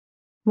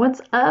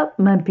What's up,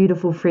 my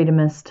beautiful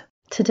freedomist?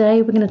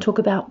 Today we're going to talk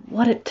about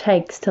what it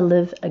takes to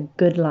live a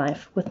good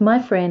life with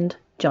my friend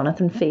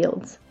Jonathan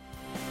Fields.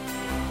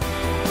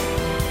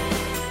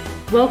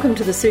 Welcome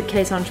to the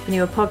Suitcase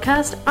Entrepreneur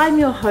Podcast. I'm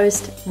your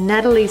host,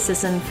 Natalie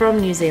Sisson from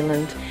New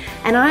Zealand,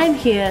 and I'm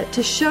here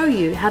to show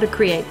you how to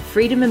create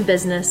freedom in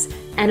business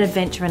and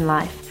adventure in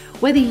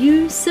life. Whether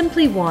you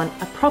simply want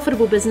a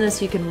profitable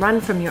business you can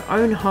run from your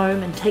own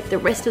home and take the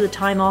rest of the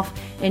time off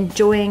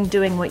enjoying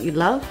doing what you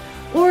love,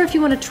 or if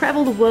you want to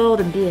travel the world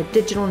and be a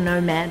digital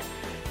nomad,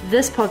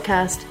 this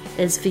podcast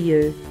is for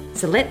you.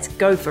 So let's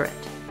go for it.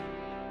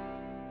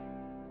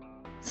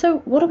 So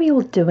what are we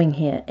all doing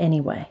here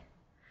anyway?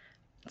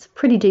 It's a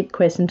pretty deep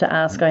question to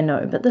ask, I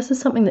know, but this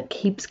is something that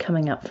keeps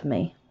coming up for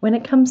me. When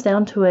it comes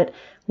down to it,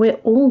 we're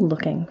all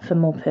looking for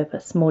more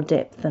purpose, more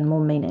depth, and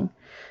more meaning.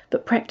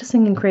 But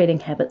practicing and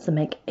creating habits that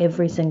make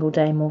every single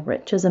day more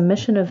rich is a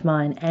mission of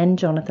mine and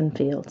Jonathan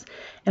Fields,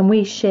 and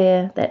we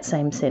share that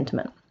same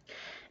sentiment.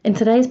 In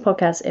today's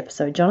podcast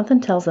episode, Jonathan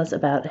tells us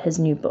about his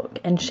new book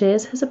and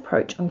shares his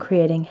approach on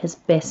creating his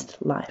best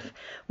life,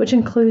 which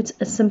includes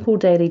a simple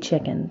daily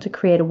check-in to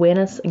create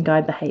awareness and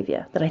guide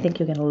behavior that I think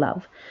you're going to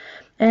love.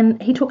 And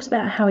he talks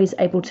about how he's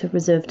able to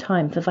reserve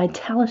time for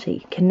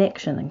vitality,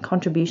 connection, and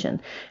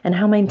contribution, and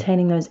how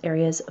maintaining those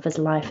areas of his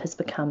life has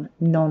become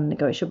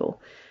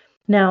non-negotiable.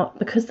 Now,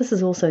 because this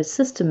is also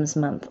Systems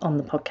Month on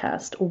the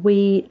podcast,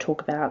 we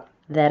talk about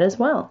that as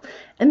well.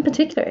 In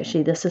particular,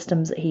 actually, the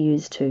systems that he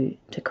used to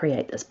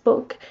create this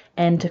book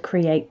and to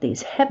create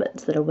these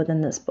habits that are within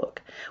this book.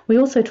 We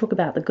also talk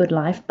about the good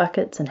life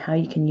buckets and how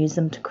you can use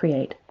them to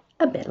create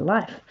a better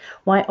life,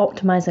 why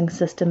optimizing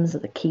systems are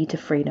the key to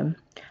freedom,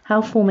 how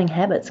forming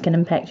habits can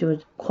impact your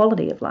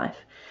quality of life,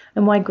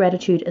 and why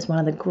gratitude is one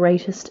of the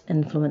greatest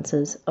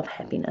influences of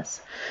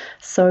happiness.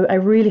 So I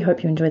really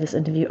hope you enjoy this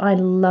interview. I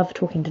love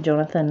talking to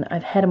Jonathan.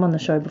 I've had him on the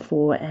show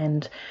before,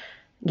 and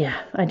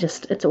yeah,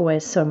 it's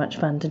always so much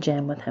fun to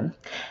jam with him.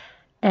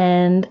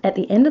 And at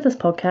the end of this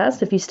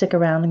podcast, if you stick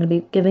around, I'm going to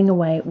be giving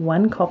away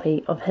one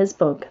copy of his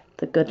book,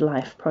 The Good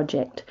Life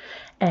Project.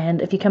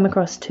 And if you come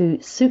across to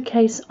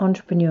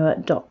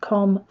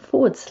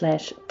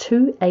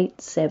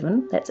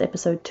suitcaseentrepreneur.com/287, that's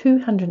episode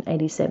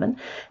 287,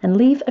 and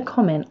leave a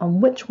comment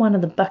on which one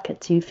of the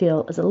buckets you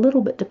feel is a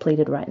little bit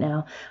depleted right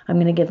now, I'm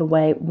going to give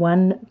away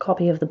one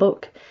copy of the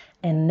book,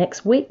 and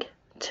next week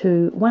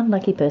to one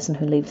lucky person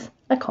who leaves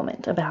a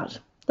comment about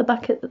the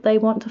bucket that they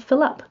want to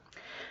fill up.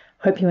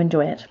 Hope you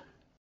enjoy it.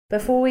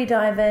 Before we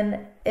dive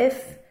in,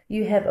 if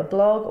you have a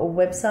blog or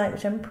website,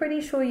 which I'm pretty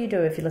sure you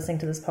do if you're listening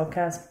to this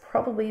podcast,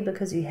 probably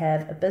because you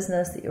have a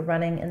business that you're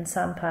running in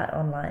some part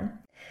online,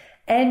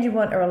 and you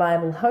want a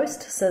reliable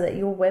host so that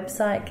your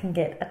website can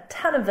get a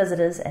ton of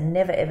visitors and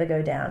never ever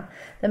go down,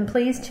 then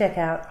please check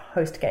out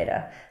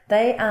HostGator.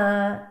 They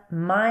are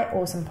my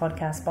awesome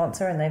podcast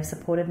sponsor, and they've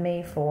supported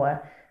me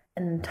for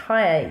an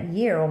entire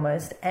year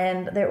almost,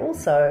 and they're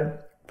also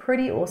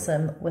pretty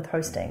awesome with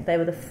hosting. They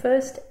were the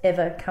first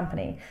ever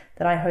company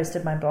that I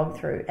hosted my blog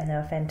through, and they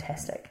were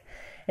fantastic.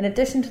 In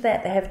addition to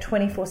that, they have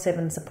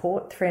 24/7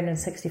 support,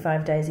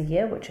 365 days a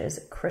year, which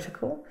is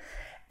critical.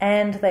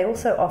 And they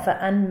also offer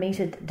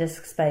unmetered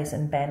disk space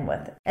and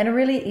bandwidth, and a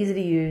really easy to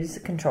use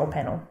control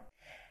panel.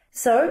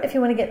 So if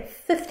you want to get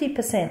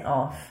 50%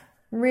 off,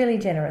 really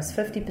generous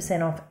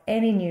 50% off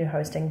any new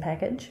hosting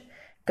package,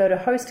 go to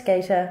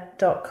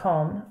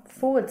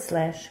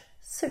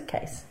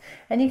hostgator.com/suitcase.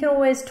 And you can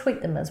always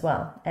tweet them as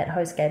well at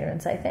HostGator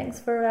and say thanks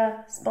for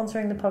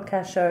sponsoring the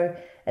podcast show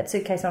at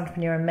Suitcase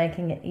Entrepreneur and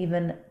making it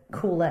even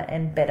cooler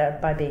and better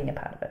by being a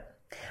part of it.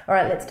 All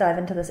right, let's dive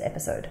into this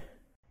episode.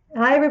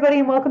 Hi, everybody,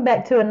 and welcome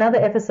back to another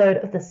episode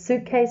of the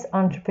Suitcase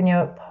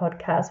Entrepreneur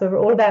Podcast, where we're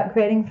all about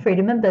creating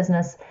freedom in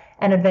business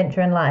and adventure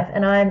in life.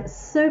 And I'm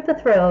super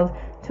thrilled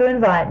to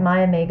invite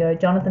my amigo,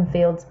 Jonathan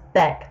Fields,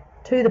 back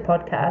to the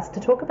podcast to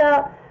talk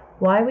about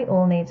why we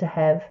all need to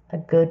have a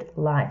good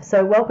life.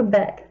 So welcome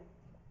back.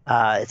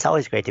 It's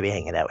always great to be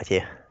hanging out with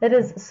you. It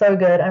is so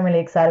good. I'm really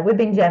excited. We've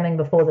been jamming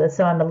before this,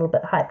 so I'm a little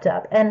bit hyped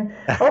up. And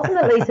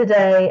ultimately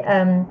today,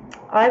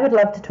 I would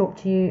love to talk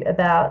to you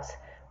about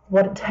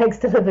what it takes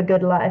to live a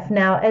good life.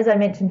 Now, as I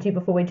mentioned to you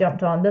before we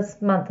jumped on,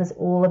 this month is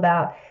all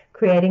about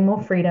creating more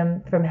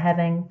freedom from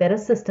having better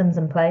systems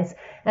in place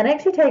and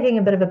actually taking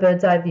a bit of a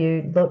bird's eye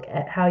view look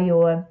at how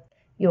your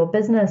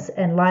business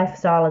and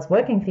lifestyle is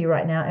working for you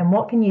right now, and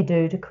what can you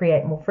do to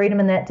create more freedom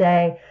in that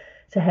day,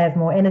 to have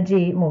more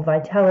energy, more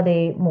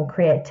vitality, more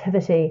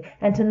creativity,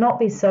 and to not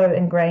be so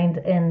ingrained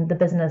in the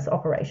business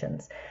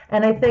operations.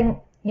 And I think,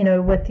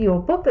 with your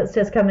book that's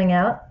just coming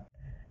out,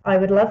 I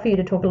would love for you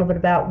to talk a little bit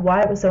about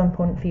why it was so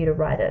important for you to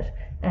write it,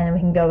 and then we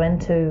can go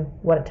into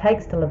what it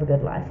takes to live a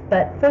good life.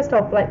 But first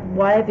off,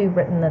 why have you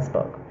written this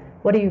book?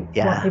 What do you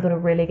want people to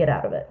really get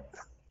out of it?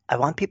 I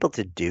want people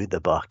to do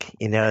the book.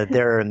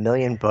 There are a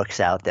million books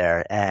out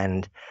there,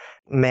 and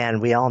man,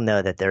 we all know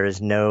that there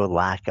is no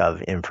lack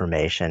of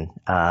information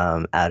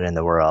out in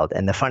the world.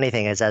 And the funny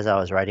thing is, as I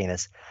was writing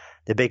this,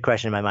 the big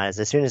question in my mind is,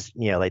 as soon as,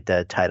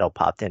 the title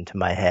popped into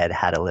my head,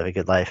 How to Live a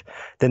Good Life,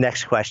 the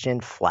next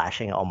question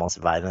flashing almost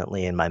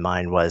violently in my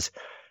mind was,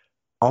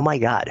 oh my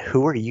God,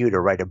 who are you to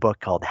write a book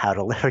called How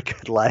to Live a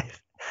Good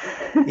Life?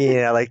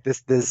 Like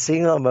the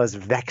single most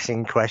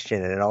vexing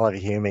question in all of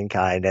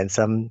humankind. And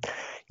some,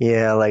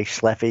 like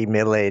schleppy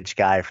middle-aged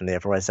guy from the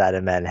Upper West Side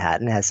of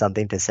Manhattan has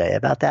something to say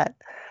about that.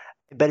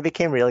 But it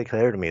became really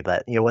clear to me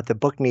that, what the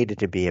book needed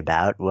to be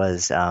about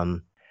was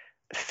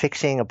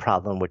fixing a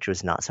problem which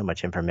was not so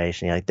much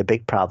information. Like the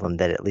big problem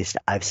that at least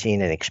I've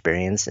seen and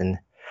experienced, and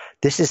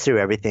this is through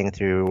everything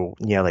through,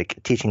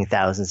 like teaching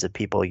thousands of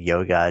people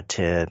yoga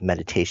to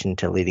meditation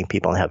to leading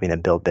people and helping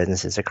them build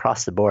businesses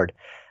across the board.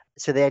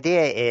 So the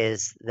idea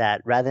is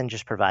that rather than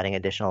just providing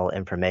additional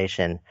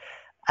information,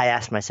 I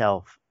asked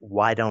myself,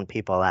 why don't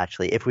people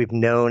actually, if we've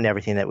known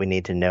everything that we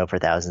need to know for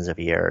thousands of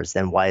years,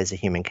 then why is the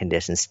human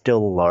condition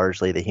still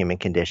largely the human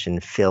condition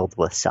filled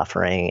with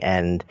suffering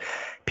and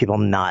people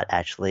not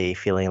actually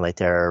feeling like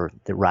they're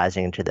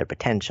rising into their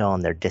potential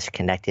and they're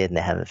disconnected and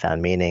they haven't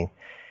found meaning?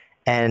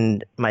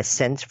 And my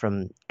sense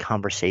from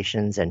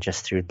conversations and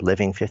just through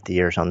living 50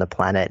 years on the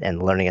planet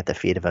and learning at the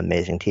feet of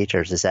amazing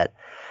teachers is that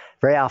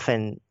very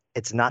often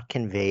it's not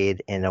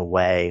conveyed in a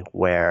way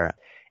where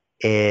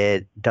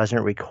it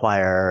doesn't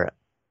require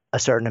a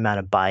certain amount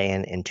of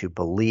buy-in into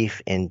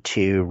belief,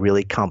 into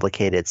really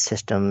complicated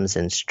systems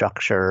and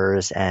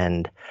structures,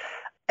 and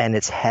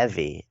it's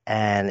heavy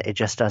and it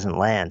just doesn't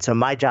land. So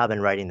my job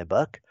in writing the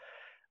book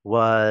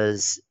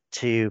was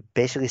to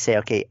basically say,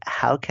 okay,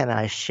 how can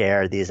I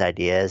share these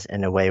ideas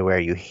in a way where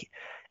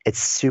it's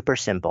super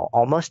simple,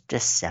 almost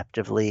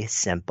deceptively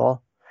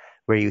simple,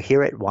 where you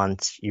hear it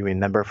once, you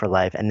remember for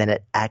life, and then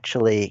it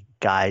actually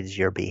guides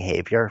your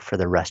behavior for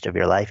the rest of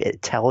your life.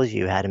 It tells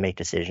you how to make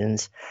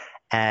decisions,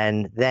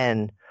 and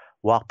then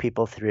walk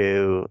people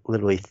through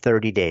literally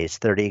 30 days,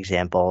 30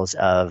 examples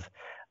of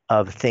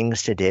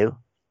things to do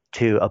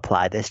to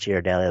apply this to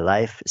your daily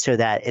life so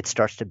that it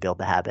starts to build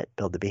the habit,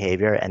 build the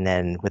behavior, and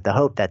then with the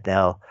hope that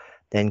they'll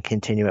then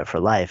continue it for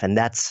life. And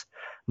that's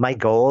my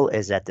goal,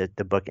 is that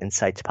the book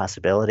incites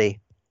possibility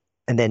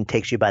and then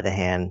takes you by the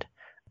hand,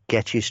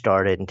 gets you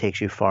started and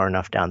takes you far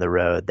enough down the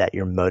road that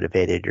you're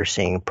motivated, you're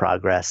seeing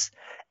progress,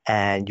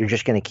 and you're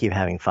just going to keep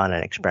having fun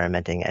and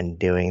experimenting and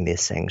doing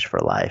these things for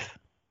life.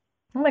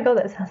 Oh my God,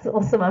 that sounds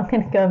awesome. I'm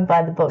going to go and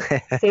buy the book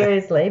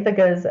seriously,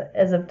 because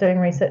as I'm doing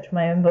research for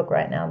my own book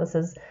right now, this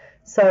is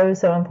so,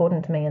 so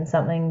important to me, and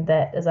something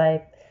that as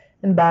I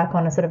embark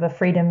on a sort of a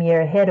freedom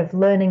year ahead of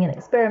learning and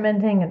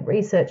experimenting and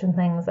research and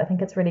things, I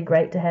think it's really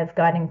great to have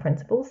guiding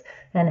principles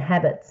and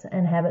habits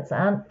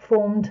aren't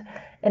formed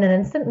in an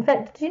instant. In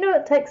fact, do you know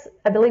it takes,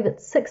 I believe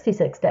it's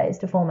 66 days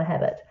to form a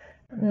habit,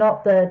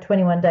 not the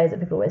 21 days that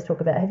people always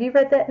talk about. Have you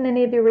read that in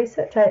any of your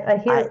research? I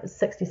hear it was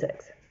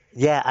 66.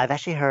 Yeah, I've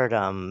actually heard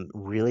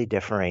really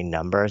differing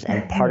numbers,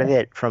 and part of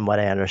it, from what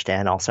I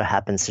understand, also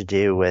happens to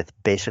do with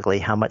basically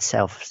how much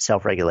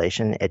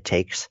self-regulation it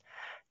takes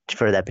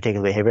for that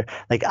particular behavior.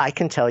 Like I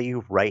can tell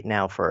you right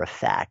now for a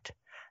fact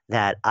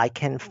that I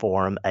can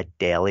form a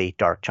daily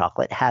dark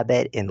chocolate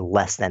habit in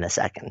less than a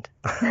second.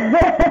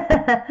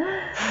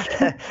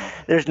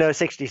 There's no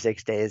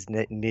 66 days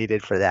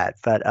needed for that.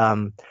 But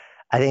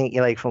I think,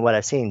 like from what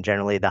I've seen,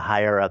 generally the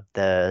higher up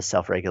the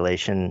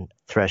self-regulation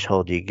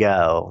threshold you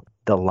go,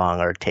 the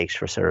longer it takes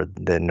for sort of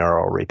the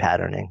neural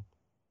repatterning.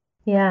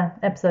 Yeah,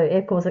 absolutely.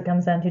 Of course, it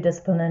comes down to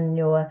discipline and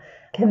your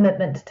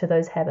commitment to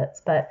those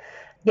habits. But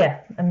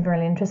yeah, I'm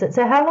really interested.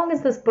 So how long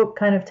has this book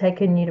kind of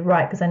taken you to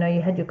write? Because I know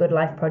you had your Good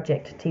Life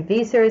Project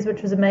TV series,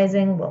 which was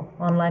amazing, well,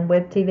 online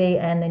web TV,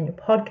 and then your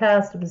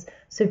podcast. I was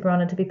super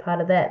honored to be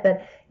part of that.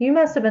 But you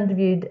must have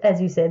interviewed, as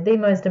you said, the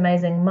most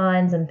amazing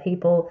minds and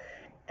people.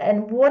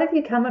 And what have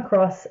you come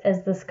across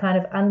as this kind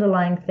of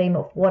underlying theme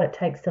of what it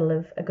takes to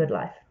live a good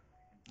life?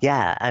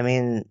 Yeah, I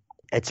mean,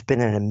 it's been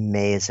an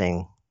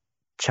amazing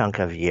chunk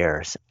of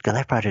years. Good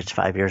Life Project's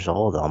 5 years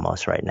old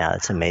almost right now.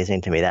 It's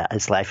amazing to me.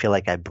 I feel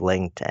like I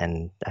blinked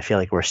and I feel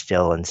like we're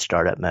still in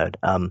startup mode.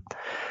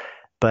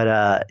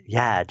 But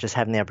just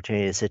having the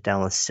opportunity to sit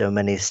down with so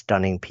many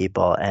stunning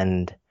people,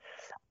 and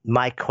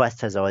my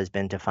quest has always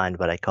been to find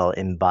what I call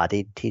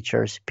embodied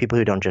teachers, people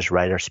who don't just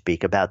write or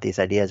speak about these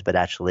ideas, but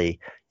actually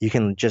you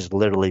can just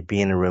literally be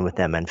in a room with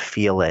them and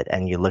feel it,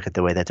 and you look at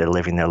the way that they're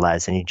living their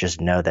lives and you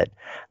just know that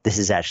this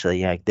is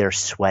actually, they're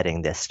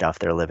sweating this stuff,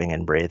 they're living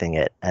and breathing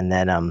it. And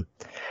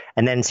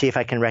then see if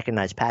I can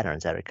recognize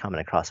patterns that are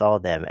coming across all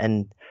of them.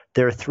 And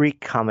there are three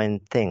common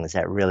things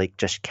that really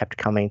just kept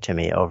coming to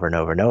me over and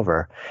over and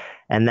over.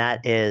 And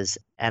that is,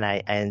 and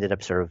I ended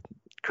up sort of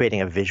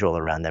creating a visual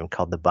around them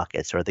called the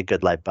buckets, or the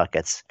Good Life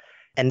buckets.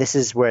 And this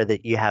is where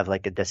you have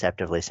like a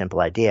deceptively simple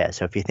idea.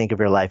 So if you think of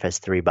your life as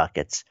three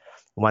buckets,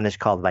 one is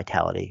called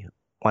vitality,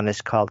 one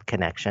is called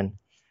connection,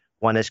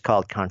 one is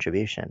called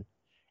contribution.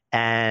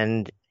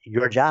 And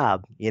your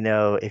job,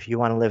 if you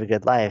want to live a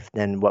good life,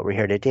 then what we're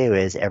here to do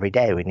is every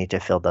day we need to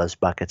fill those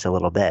buckets a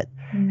little bit.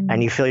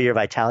 And you fill your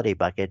vitality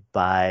bucket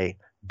by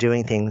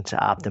doing things to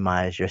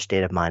optimize your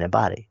state of mind and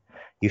body.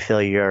 You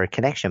fill your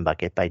connection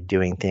bucket by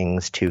doing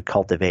things to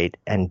cultivate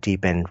and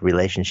deepen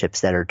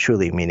relationships that are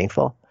truly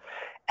meaningful.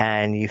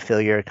 And you fill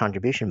your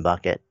contribution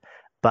bucket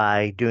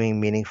by doing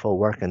meaningful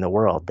work in the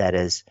world that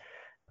is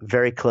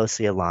very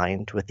closely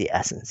aligned with the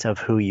essence of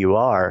who you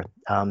are,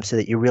 so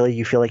that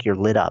you feel like you're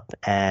lit up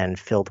and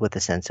filled with a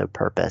sense of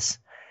purpose.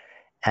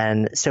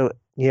 And so,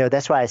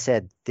 that's why I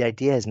said the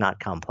idea is not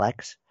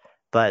complex,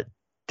 but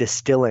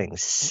distilling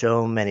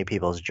so many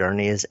people's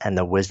journeys and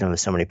the wisdom of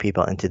so many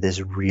people into this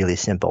really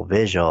simple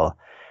visual,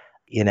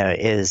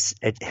 is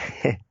it,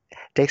 it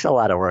takes a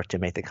lot of work to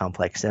make the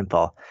complex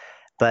simple.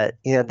 But,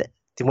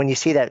 when you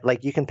see that,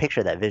 like you can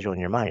picture that visual in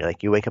your mind. You're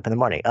like, you wake up in the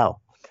morning, oh,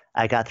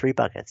 I got 3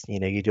 buckets.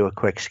 You do a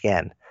quick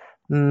scan.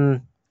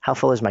 How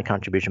full is my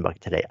contribution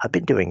bucket today? I've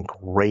been doing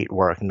great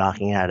work,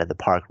 knocking it out of the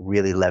park,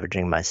 really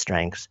leveraging my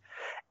strengths.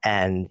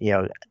 And,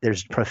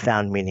 there's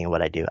profound meaning in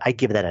what I do. I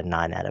give that a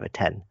 9 out of a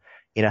 10.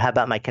 How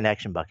about my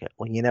connection bucket?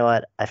 Well, you know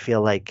what? I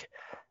feel like,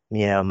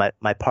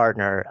 my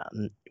partner,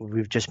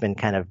 we've just been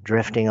kind of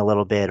drifting a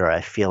little bit, or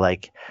I feel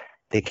like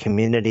the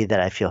community that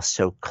I feel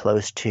so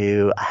close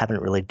to, I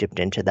haven't really dipped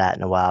into that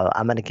in a while.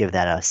 I'm going to give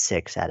that a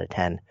 6 out of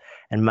 10.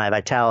 And my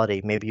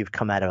vitality, maybe you've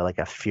come out of like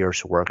a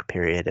fierce work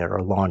period or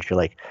a launch, you're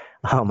like,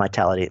 oh,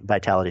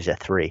 vitality's a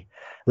 3.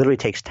 Literally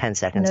takes 10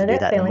 seconds to do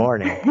that in the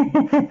morning.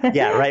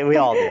 Yeah, right. We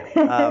all do.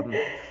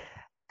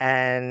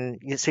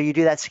 So you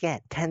do that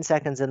scan 10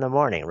 seconds in the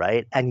morning,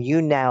 right? And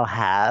you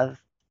now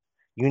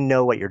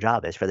know what your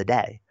job is for the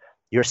day.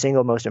 Your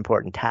single most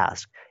important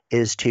task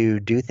is to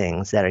do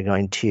things that are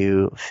going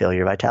to fill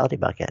your vitality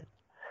bucket.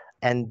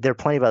 And there are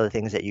plenty of other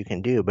things that you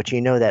can do, but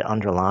that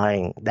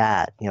underlying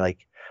that, like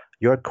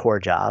your core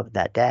job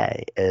that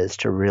day is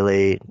to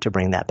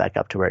bring that back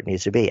up to where it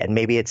needs to be. And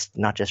maybe it's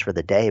not just for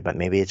the day, but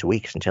maybe it's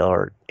weeks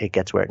until it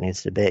gets where it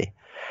needs to be.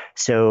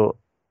 So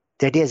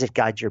the idea is it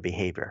guides your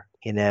behavior.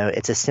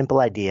 It's a simple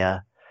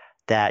idea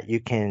that you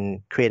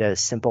can create a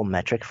simple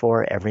metric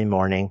for every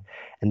morning,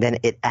 and then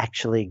it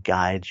actually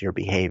guides your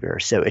behavior.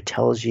 So it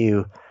tells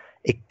you,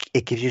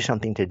 it gives you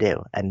something to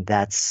do. And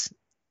that's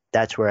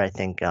where I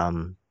think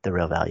the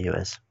real value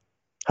is,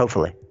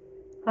 hopefully.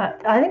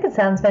 I think it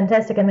sounds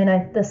fantastic. I mean,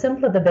 the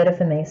simpler the better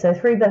for me. So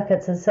 3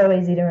 buckets is so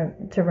easy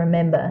to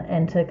remember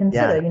and to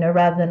consider,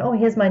 rather than, oh,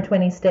 here's my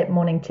 20-step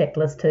morning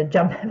checklist to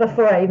jump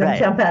before I even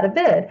jump out of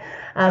bed.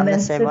 I'm the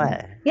same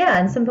way. Yeah,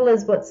 and simple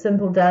is what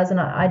simple does. And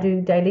I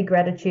do daily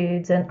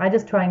gratitudes, and I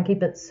just try and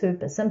keep it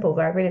super simple,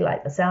 but I really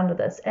like the sound of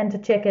this. And to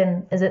check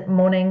in, is it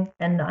morning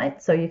and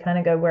night? So you kind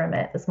of go, where am I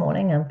at this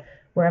morning and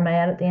where am I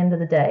at the end of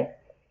the day?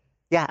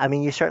 Yeah, I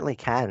mean, you certainly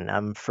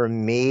can. For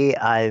me,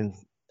 I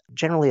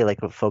generally like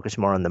focus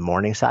more on the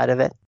morning side of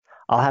it.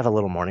 I'll have a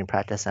little morning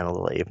practice and a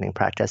little evening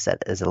practice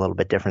that is a little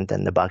bit different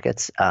than the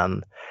buckets.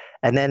 And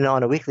then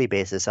on a weekly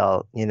basis,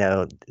 I'll,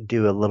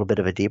 do a little bit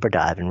of a deeper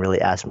dive and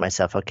really ask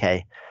myself,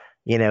 okay,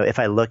 if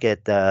I look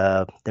at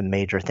the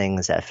major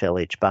things that fill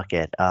each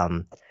bucket,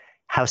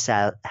 how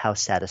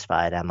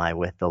satisfied am I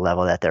with the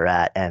level that they're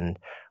at? And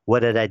what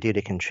did I do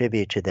to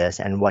contribute to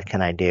this? And what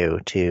can I do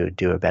to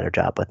do a better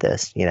job with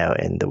this,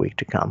 in the week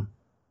to come?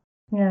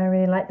 Yeah, I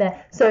really like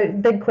that. So,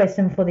 big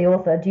question for the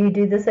author. Do you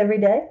do this every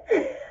day?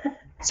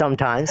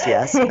 Sometimes,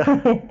 yes.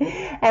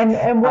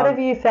 And what have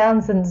you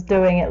found since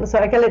doing it? So,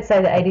 okay, let's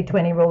say the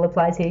 80-20 rule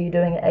applies here. You're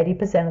doing it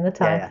 80% of the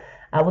time.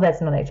 Yeah. Well, that's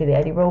not actually the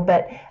 80 rule.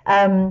 But,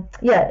 how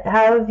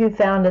have you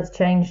found it's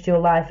changed your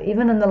life,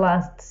 even in the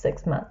last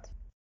 6 months?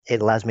 It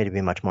allows me to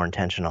be much more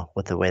intentional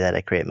with the way that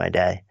I create my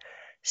day.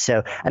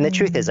 So, and the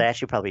truth is, I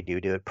actually probably do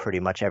it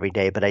pretty much every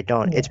day, but I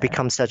don't, it's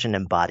become such an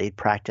embodied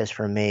practice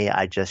for me.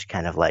 I just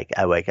kind of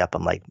I wake up,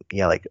 I'm like,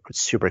 like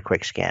super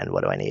quick scan.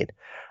 What do I need?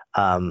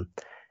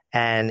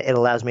 And it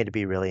allows me to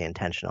be really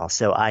intentional.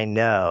 So I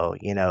know,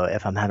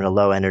 if I'm having a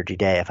low energy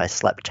day, if I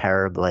slept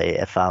terribly,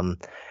 if I'm,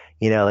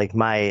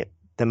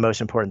 the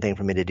most important thing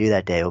for me to do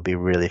that day will be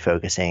really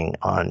focusing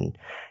on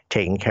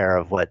taking care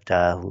of what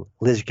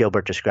Liz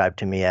Gilbert described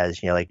to me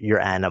as,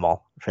 your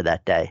animal for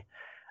that day.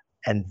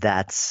 And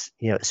that's,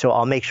 so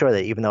I'll make sure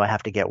that even though I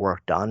have to get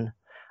work done,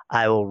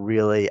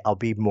 I'll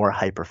be more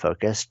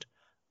hyper-focused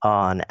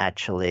on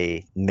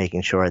actually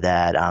making sure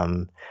that,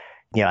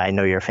 I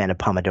know you're a fan of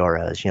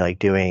Pomodoros, like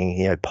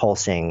doing,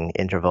 pulsing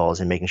intervals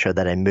and making sure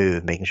that I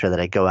move, making sure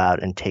that I go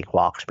out and take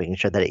walks, making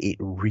sure that I eat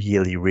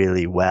really,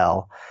 really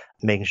well,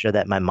 making sure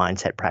that my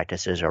mindset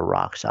practices are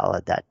rock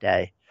solid that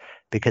day,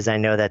 because I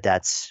know that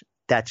that's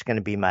going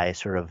to be my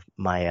sort of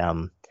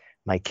my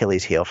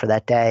Achilles heel for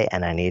that day.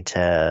 And I need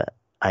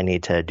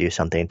to do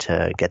something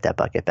to get that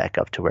bucket back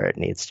up to where it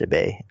needs to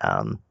be.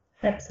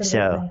 Absolutely.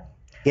 So,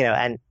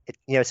 and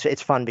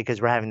it's fun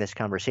because we're having this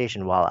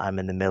conversation while I'm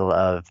in the middle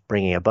of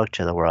bringing a book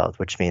to the world,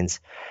 which means,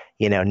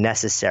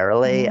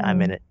 necessarily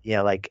I'm in it,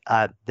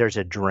 there's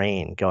a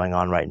drain going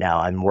on right now.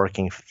 I'm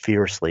working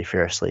fiercely.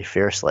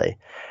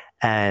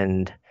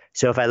 And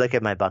so if I look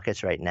at my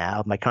buckets right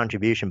now, my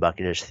contribution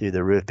bucket is through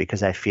the roof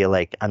because I feel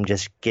like I'm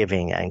just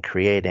giving and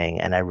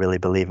creating and I really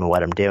believe in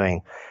what I'm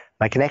doing.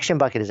 My connection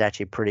bucket is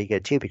actually pretty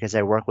good too because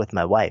I work with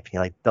my wife.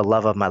 The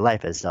love of my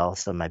life is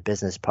also my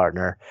business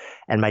partner,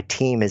 and my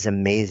team is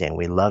amazing.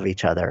 We love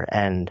each other,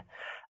 and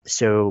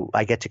So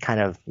I get to kind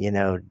of,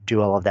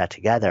 do all of that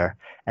together.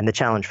 And the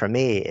challenge for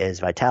me is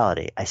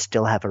vitality. I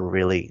still have a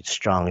really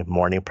strong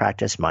morning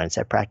practice,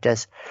 mindset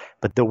practice,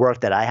 but the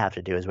work that I have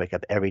to do is wake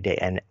up every day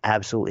and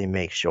absolutely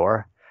make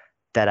sure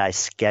that I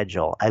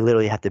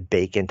literally have to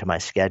bake into my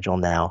schedule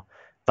now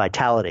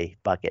vitality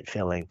bucket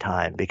filling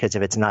time, because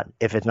if it's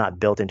not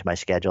built into my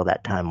schedule,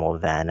 that time will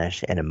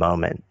vanish in a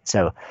moment.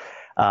 So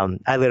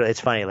it's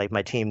funny, like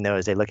my team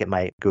knows, they look at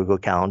my Google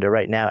Calendar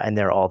right now and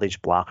there are all these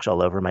blocks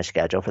all over my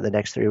schedule for the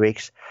next 3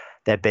 weeks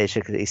that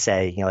basically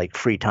say, like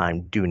free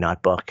time, do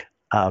not book.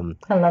 I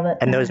love it.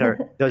 And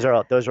those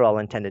are all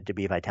intended to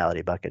be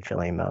vitality bucket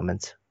filling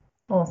moments.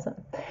 Awesome.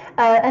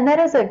 And that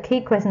is a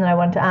key question that I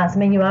wanted to ask. I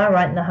mean, you are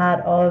right in the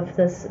heart of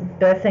this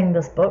birthing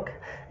this book,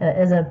 and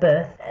it is a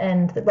birth.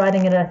 And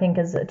writing it, I think,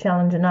 is a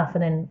challenge enough,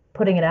 and then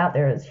putting it out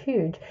there is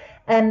huge.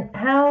 And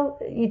how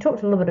you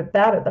talked a little bit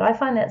about it, but I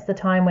find that's the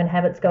time when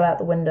habits go out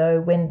the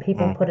window, when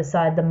people put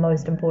aside the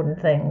most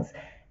important things.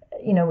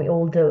 We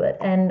all do it.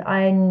 And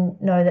I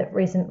know that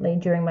recently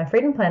during my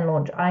Freedom Plan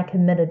launch, I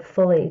committed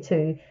fully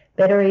to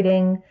better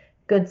eating,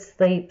 good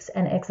sleeps,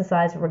 and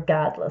exercise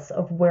regardless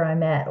of where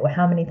I'm at or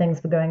how many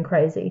things were going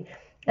crazy.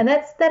 And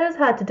that is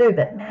hard to do,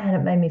 but man,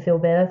 it made me feel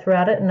better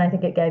throughout it. And I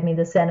think it gave me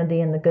the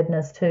sanity and the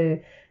goodness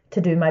to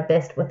do my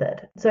best with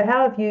it. So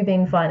how have you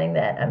been finding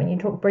that? I mean, you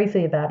talked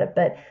briefly about it,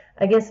 but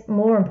I guess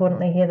more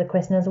importantly here, the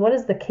question is, what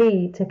is the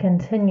key to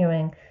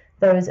continuing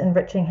those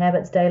enriching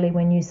habits daily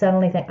when you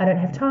suddenly think, I don't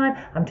have time,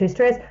 I'm too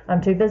stressed,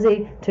 I'm too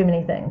busy, too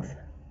many things?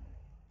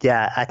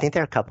 Yeah, I think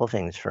there are a couple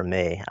things for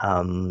me.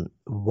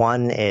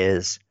 One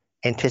is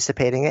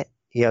anticipating it.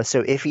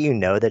 So if you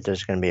know that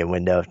there's going to be a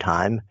window of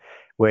time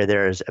where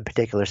there's a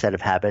particular set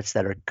of habits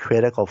that are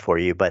critical for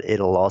you, but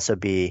it'll also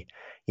be,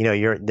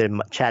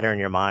 the chatter in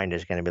your mind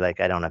is going to be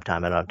like, I don't have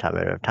time, I don't have time,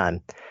 I don't have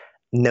time.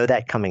 Know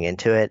that coming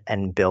into it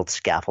and build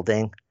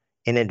scaffolding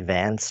in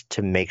advance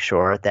to make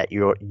sure that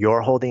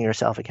you're holding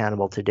yourself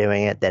accountable to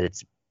doing it, that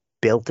it's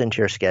built into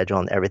your schedule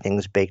and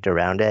everything's baked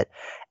around it,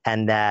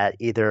 and that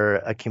either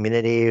a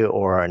community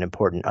or an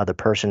important other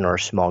person or a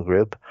small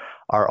group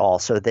are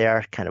also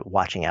there kind of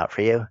watching out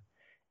for you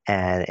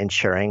and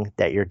ensuring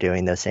that you're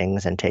doing those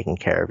things and taking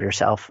care of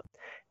yourself.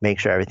 Make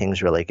sure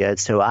everything's really good.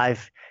 So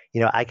I've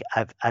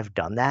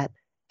done that,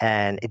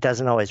 and it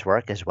doesn't always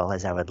work as well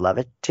as I would love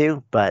it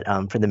to, but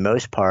for the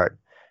most part,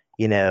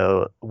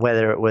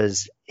 whether it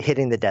was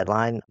hitting the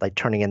deadline, like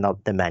turning in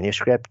the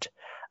manuscript,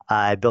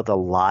 I built a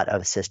lot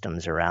of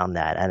systems around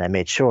that, and I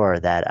made sure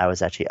that I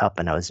was actually up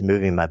and I was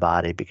moving my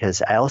body,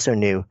 because I also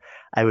knew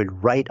I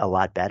would write a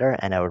lot better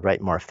and I would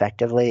write more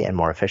effectively and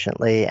more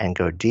efficiently and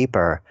go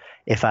deeper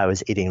if I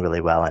was eating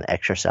really well and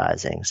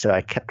exercising. So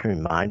I kept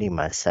reminding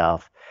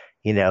myself,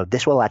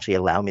 this will actually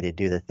allow me to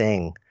do the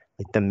thing,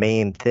 like the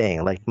main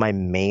thing, like my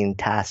main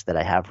task that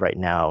I have right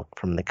now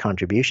from the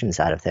contribution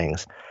side of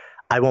things,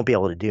 I won't be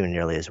able to do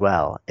nearly as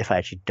well if I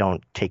actually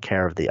don't take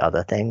care of the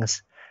other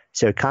things.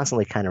 So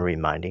constantly kind of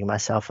reminding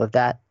myself of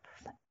that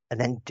and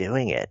then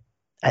doing it.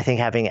 I think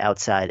having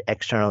outside,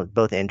 external,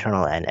 both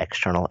internal and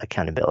external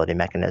accountability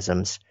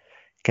mechanisms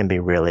can be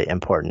really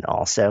important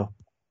also.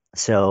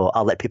 So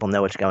I'll let people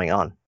know what's going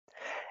on.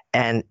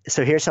 And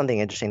so here's something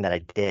interesting that I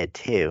did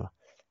too.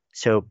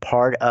 So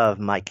part of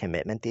my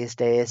commitment these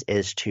days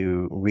is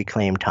to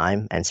reclaim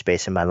time and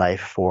space in my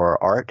life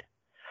for art.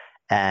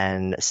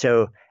 And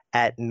so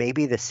at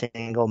maybe the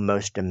single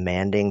most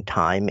demanding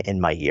time in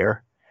my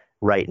year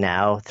right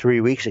now,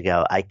 3 weeks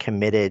ago, I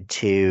committed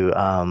to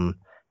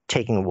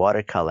taking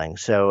watercoloring.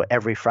 So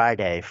every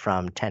Friday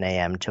from 10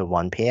 a.m. to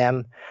 1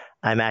 p.m.,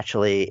 I'm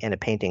actually in a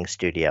painting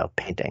studio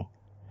painting.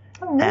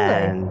 Oh, really?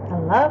 And I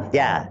love that.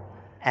 yeah,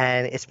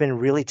 and it's been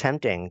really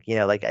tempting.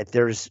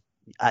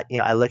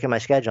 I look at my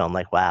schedule, I'm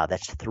like, wow,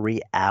 that's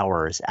 3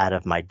 hours out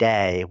of my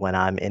day when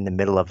I'm in the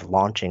middle of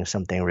launching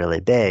something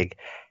really big.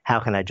 How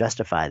can I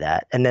justify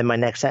that? And then my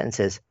next sentence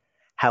is,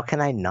 how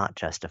can I not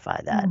justify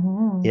that?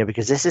 Mm-hmm.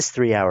 Because this is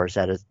 3 hours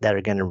that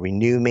are going to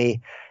renew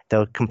me.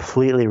 They'll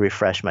completely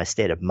refresh my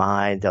state of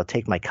mind. They'll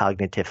take my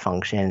cognitive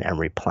function and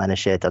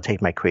replenish it. They'll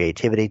take my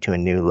creativity to a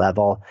new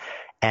level,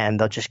 and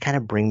they'll just kind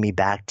of bring me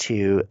back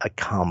to a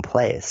calm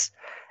place.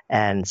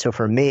 And so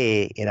for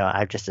me,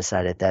 I've just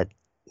decided that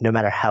no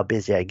matter how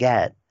busy I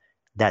get,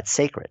 that's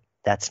sacred.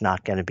 That's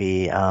not going to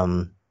be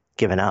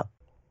given up.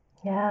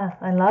 Yeah,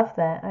 I love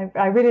that.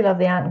 I really love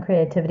the art and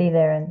creativity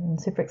there, and I'm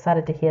super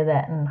excited to hear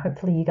that. And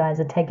hopefully, you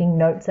guys are taking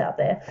notes out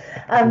there.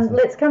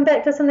 Let's come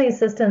back to some of these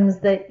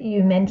systems that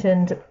you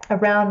mentioned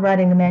around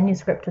writing the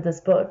manuscript of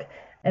this book,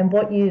 and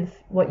what you've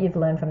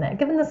learned from that.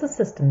 Given this is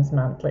Systems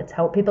Month, let's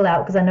help people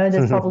out, because I know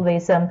there's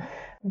probably some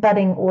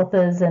budding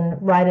authors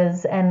and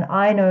writers, and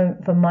I know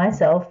for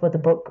myself with the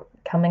book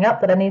coming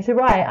up that I need to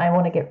write, I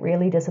want to get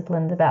really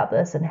disciplined about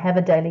this and have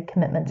a daily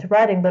commitment to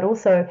writing, but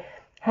also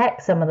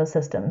hack some of the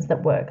systems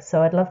that work. So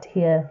I'd love to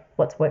hear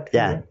what's worked for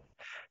you.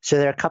 So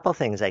there are a couple of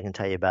things I can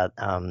tell you about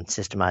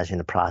systemizing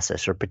the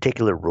process, or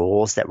particular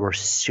rules that were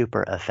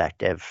super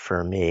effective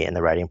for me in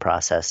the writing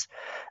process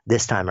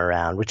this time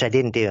around, which I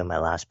didn't do in my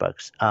last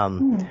books.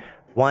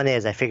 One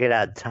is I figured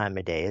out time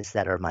of days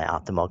that are my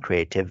optimal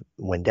creative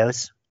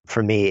windows.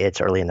 For me,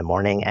 it's early in the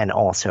morning and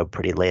also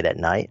pretty late at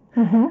night.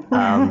 Um,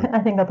 I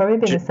think I'll probably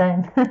be the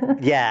same.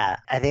 Yeah,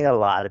 I think a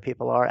lot of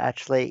people are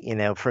actually.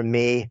 For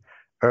me,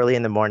 early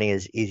in the morning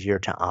is easier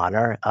to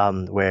honor,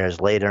 whereas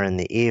later in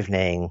the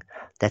evening,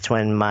 that's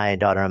when my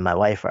daughter and my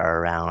wife are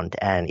around.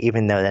 And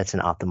even though that's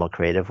an optimal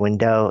creative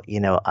window,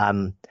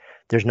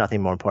 there's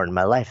nothing more important in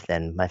my life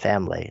than my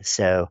family.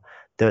 So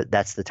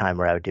that's the time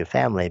where I would do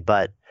family.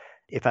 But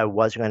if I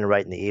was going to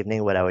write in the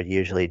evening, what I would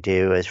usually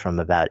do is from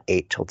about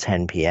 8 till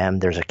 10 p.m.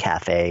 There's a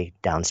cafe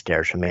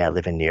downstairs from me. I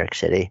live in New York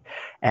City.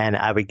 And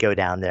I would go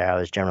down there. I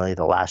was generally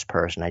the last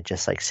person. I'd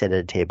just like sit at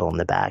a table in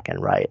the back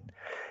and write.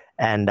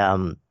 And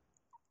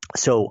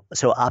so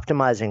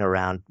optimizing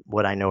around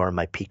what I know are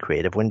my peak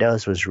creative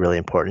windows was really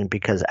important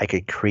because I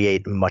could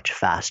create much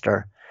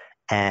faster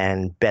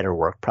and better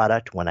work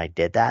product when I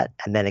did that.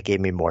 And then it gave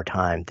me more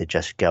time to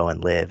just go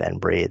and live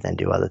and breathe and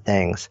do other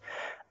things.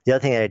 The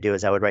other thing that I do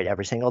is I would write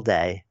every single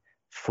day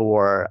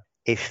for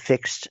a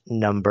fixed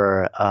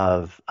number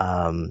of,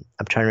 I'm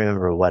trying to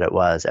remember what it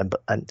was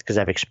because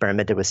I've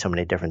experimented with so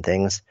many different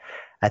things.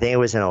 I think it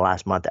was in the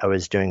last month I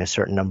was doing a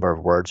certain number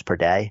of words per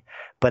day,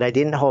 but I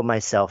didn't hold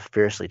myself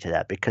fiercely to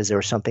that because there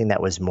was something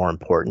that was more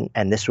important.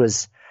 And this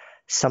was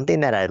something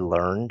that I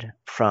learned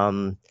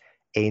from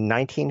a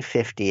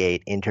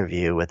 1958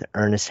 interview with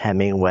Ernest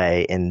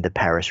Hemingway in the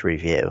Paris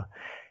Review.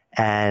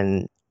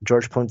 And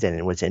George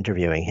Plimpton was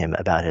interviewing him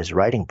about his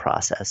writing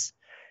process.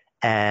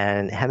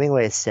 And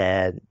Hemingway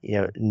said,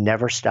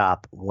 never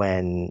stop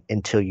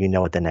until you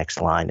know what the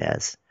next line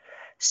is.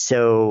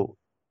 So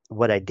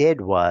what I did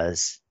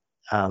was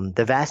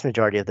the vast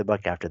majority of the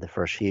book after the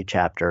first few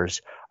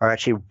chapters are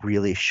actually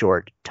really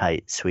short,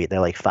 tight, sweet. They're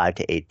like 5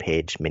 to 8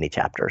 page mini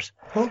chapters.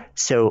 Cool.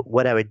 So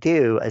what I would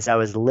do is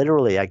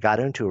I got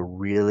into a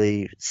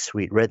really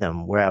sweet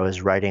rhythm where I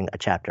was writing a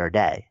chapter a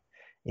day,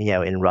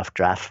 in rough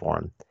draft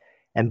form.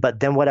 But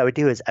then what I would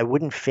do is I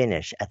wouldn't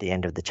finish at the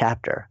end of the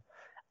chapter.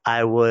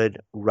 I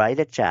would write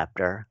a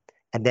chapter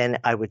and then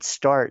I would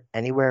start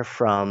anywhere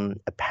from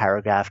a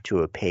paragraph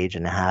to a page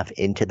and a half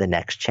into the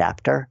next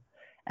chapter.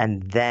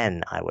 And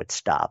then I would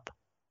stop.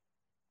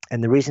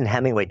 And the reason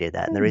Hemingway did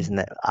that and the reason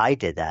that I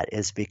did that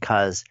is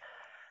because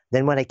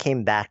then when I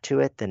came back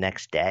to it the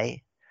next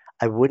day,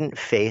 I wouldn't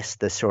face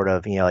the sort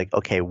of,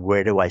 okay,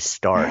 where do I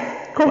start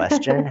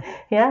question.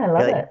 Yeah, I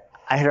love it.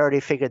 I had already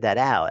figured that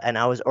out and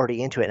I was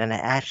already into it and I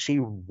actually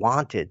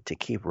wanted to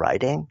keep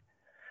writing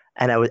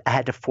and I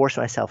had to force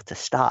myself to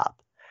stop.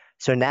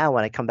 So now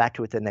when I come back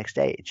to it the next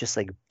day, it's just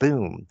like,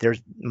 boom,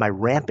 my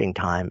ramping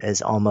time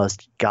is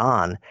almost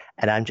gone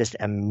and I'm just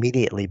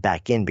immediately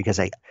back in because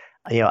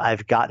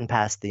I've gotten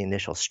past the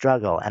initial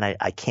struggle and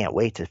I can't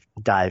wait to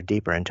dive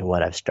deeper into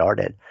what I've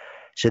started.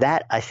 So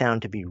that I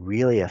found to be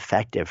really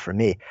effective for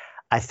me.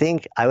 I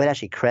think I would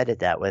actually credit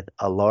that with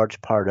a large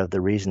part of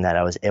the reason that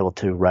I was able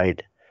to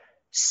write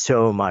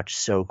so much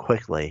so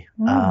quickly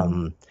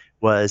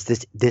was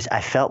this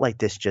I felt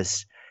like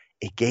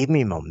it gave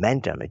me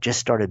momentum. It just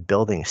started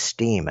building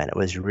steam and it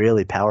was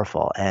really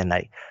powerful. And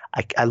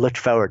I looked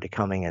forward to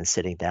coming and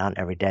sitting down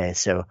every day.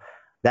 So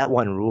that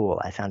one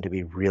rule I found to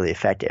be really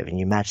effective. And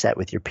you match that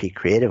with your peak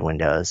creative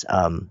windows.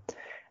 And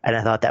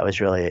I thought that was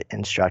really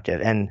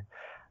instructive. And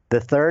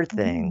the third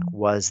thing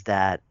was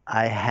that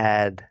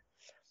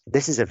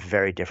this is a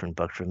very different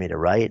book for me to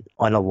write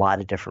on a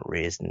lot of different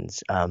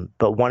reasons.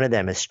 But one of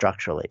them is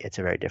structurally, it's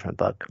a very different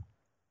book.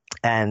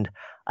 And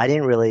I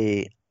didn't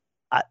really,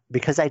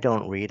 because I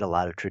don't read a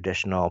lot of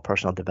traditional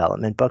personal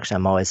development books,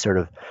 I'm always sort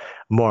of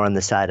more on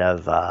the side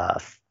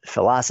of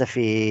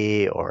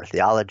philosophy or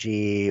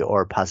theology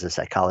or positive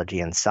psychology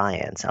and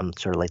science. I'm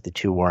sort of like the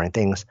two warring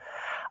things.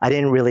 I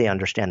didn't really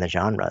understand the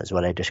genre is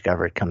what I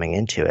discovered coming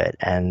into it.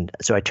 And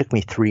so it took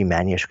me 3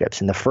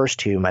 manuscripts. And the first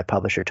 2, my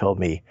publisher told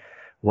me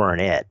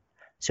weren't it.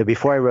 So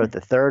before I wrote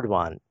the third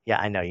one, yeah,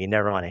 I know you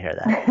never want to hear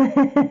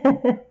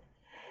that.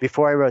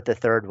 Before I wrote the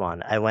third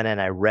one, I went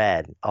and I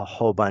read a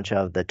whole bunch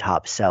of the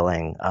top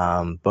selling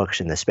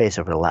books in the space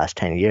over the last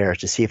 10 years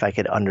to see if I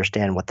could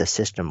understand what the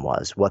system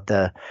was.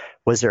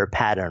 Was there a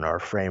pattern or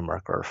a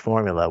framework or a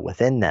formula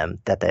within them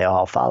that they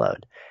all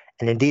followed?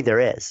 And indeed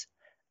there is.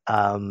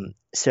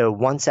 So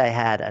once I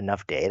had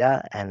enough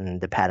data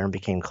and the pattern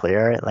became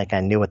clear, like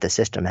I knew what the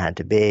system had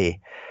to be,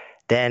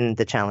 then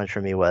the challenge for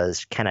me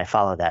was, can I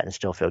follow that and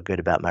still feel good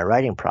about my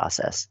writing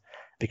process?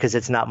 Because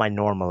it's not my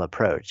normal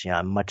approach.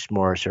 I'm much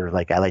more sort of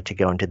like I like to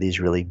go into these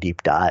really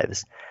deep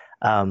dives.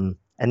 And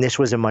this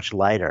was a much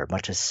lighter,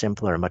 much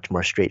simpler, much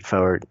more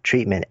straightforward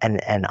treatment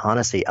and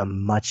honestly a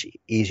much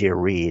easier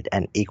read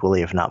and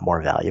equally, if not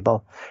more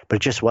valuable. But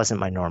it just wasn't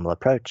my normal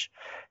approach.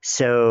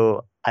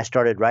 So I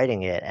started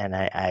writing it and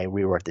I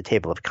reworked the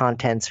table of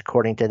contents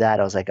according to that.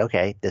 I was like,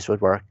 okay, this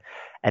would work.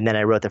 And then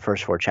I wrote the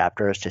first 4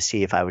 chapters to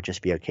see if I would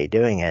just be okay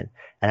doing it.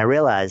 And I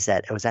realized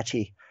that it was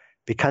actually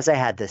because I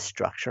had this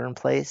structure in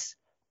place,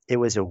 it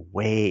was a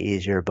way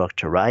easier book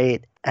to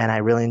write, and I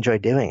really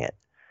enjoyed doing it.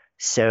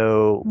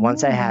 So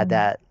once I had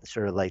that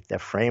sort of like the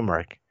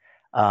framework,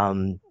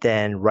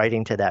 then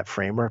writing to that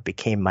framework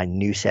became my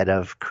new set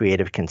of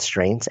creative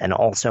constraints and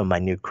also my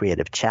new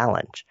creative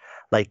challenge.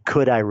 Like,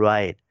 could I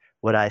write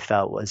what I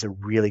felt was a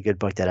really good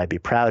book that I'd be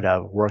proud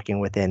of working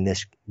within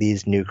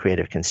these new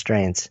creative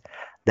constraints?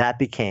 That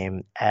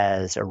became,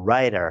 as a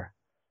writer,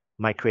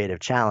 my creative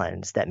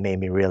challenge that made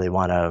me really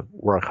want to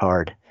work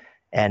hard.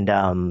 And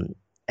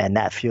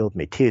that fueled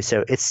me too.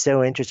 So it's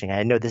so interesting.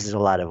 I know this is a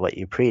lot of what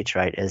you preach,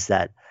 right? Is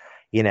that,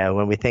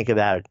 when we think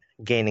about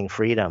gaining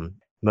freedom,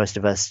 most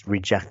of us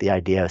reject the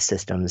idea of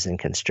systems and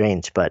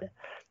constraints, but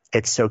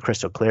it's so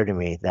crystal clear to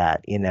me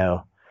that,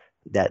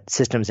 that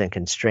systems and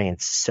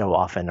constraints so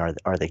often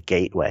are the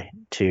gateway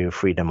to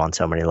freedom on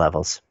so many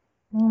levels.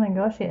 Oh my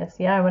gosh, yes.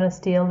 Yeah, I want to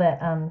steal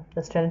that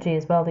the strategy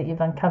as well that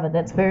you've uncovered.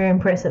 That's very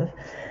impressive.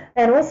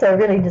 And also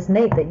really just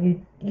neat that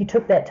you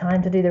took that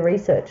time to do the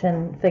research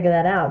and figure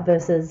that out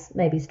versus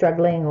maybe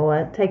struggling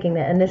or taking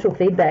that initial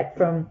feedback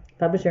from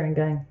publisher and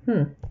going,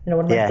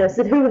 what am I supposed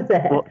to do with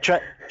that? Well,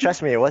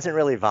 trust me, it wasn't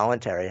really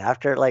voluntary.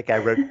 After I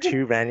wrote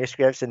 2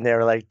 manuscripts and they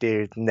were like,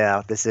 dude,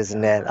 no, this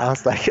isn't it. I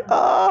was like,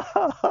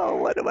 oh,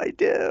 what do I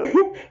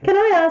do? Can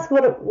I ask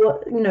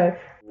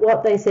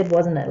what they said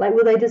wasn't it? Like,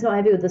 were they just not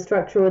happy with the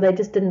structure, or they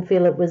just didn't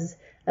feel it was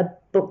a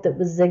book that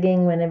was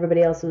zigging when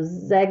everybody else was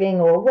zagging,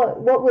 or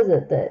what was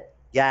it that?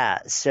 Yeah,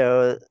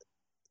 so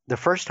the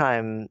first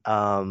time,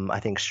 I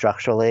think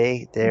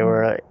structurally they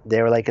were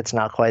like, it's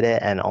not quite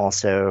it, and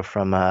also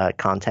from a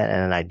content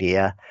and an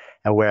idea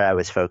and where I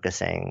was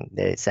focusing,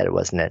 they said it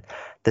wasn't it.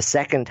 The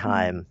second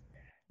time,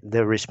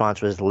 the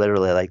response was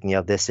literally like,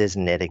 this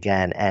isn't it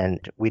again, and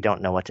we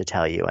don't know what to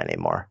tell you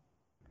anymore.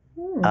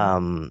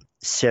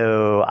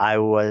 So I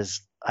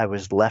was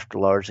left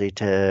largely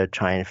to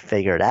try and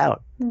figure it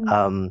out.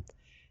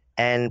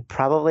 And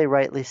probably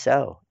rightly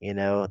so.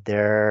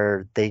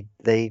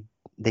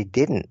 They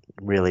didn't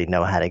really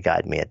know how to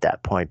guide me at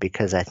that point,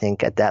 because I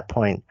think at that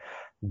point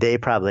they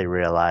probably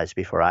realized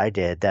before I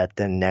did that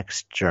the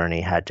next journey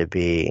had to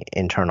be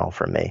internal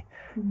for me.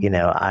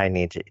 I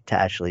need to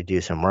actually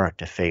do some work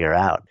to figure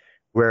out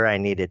where I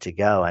needed to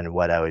go and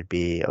what I would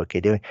be okay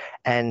doing.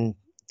 And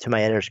to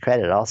my editor's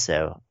credit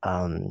also,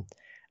 I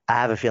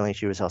have a feeling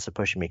she was also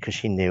pushing me because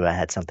she knew I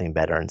had something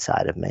better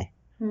inside of me.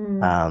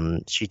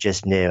 She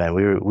just knew, and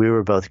we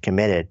were both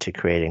committed to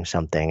creating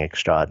something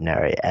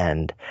extraordinary.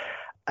 And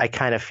I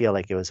kind of feel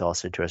like it was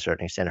also, to a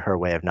certain extent, her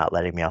way of not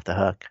letting me off the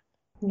hook.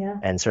 Yeah.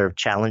 And sort of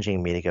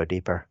challenging me to go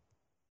deeper.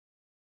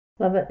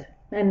 Love it.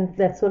 And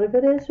that's what a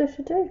good editor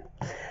should do.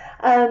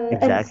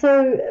 Exactly. And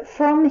so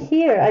from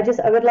here,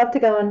 I would love to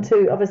go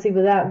into, obviously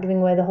without giving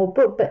away the whole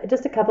book, but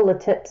just a couple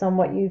of tips on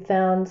what you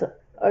found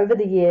over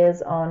the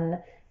years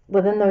on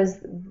within those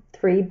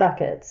 3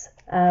 buckets.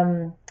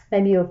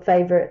 Maybe your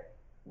favorite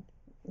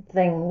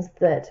things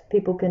that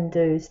people can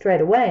do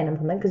straight away and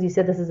implement, because you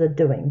said this is a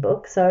doing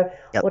book. So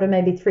what are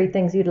maybe 3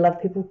 things you'd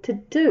love people to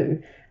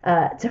do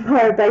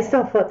tomorrow based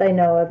off what they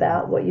know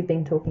about what you've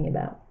been talking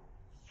about?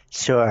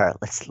 Sure.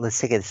 Let's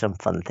take it some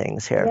fun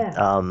things here.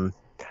 Yeah.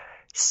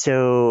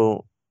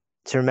 So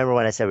remember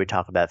when I said we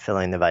talk about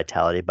filling the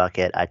vitality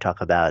bucket, I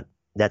talk about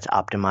that's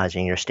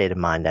optimizing your state of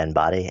mind and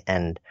body,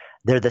 and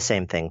they're the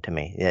same thing to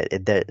me.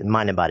 The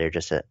mind and body are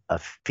just a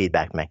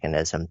feedback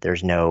mechanism.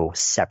 There's no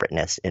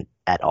separateness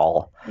at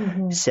all.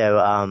 So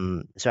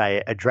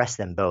I address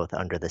them both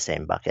under the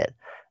same bucket.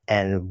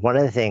 And one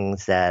of the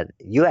things that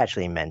you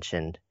actually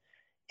mentioned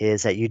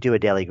is that you do a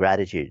daily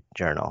gratitude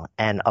journal.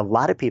 And a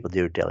lot of people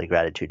do a daily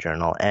gratitude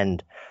journal,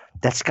 and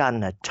that's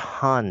gotten a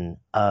ton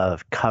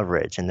of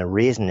coverage. And the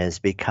reason is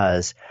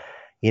because,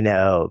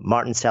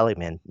 Martin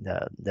Seligman,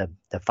 the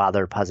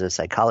father of positive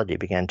psychology,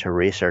 began to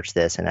research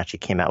this and actually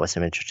came out with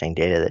some interesting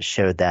data that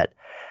showed that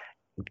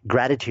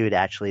gratitude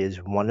actually is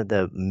one of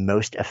the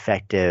most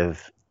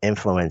effective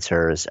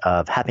influencers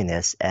of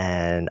happiness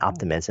and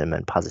optimism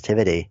and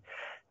positivity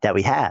that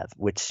we have,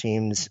 which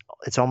seems,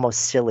 it's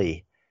almost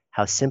silly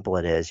how simple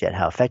it is, yet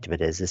how effective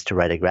it is to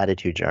write a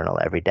gratitude journal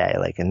every day.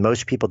 And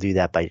most people do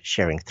that by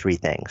sharing 3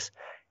 things.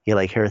 You're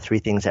like, here are 3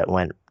 things that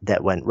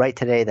went right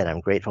today that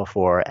I'm grateful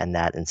for, and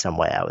that in some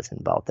way I was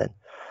involved in.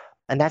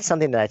 And that's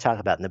something that I talk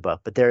about in the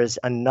book. But there's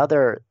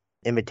another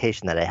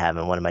invitation that I have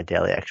in one of my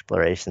daily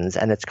explorations,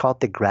 and it's called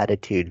the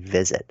gratitude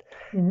visit.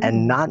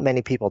 And not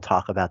many people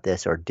talk about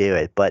this or do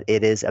it, but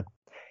it is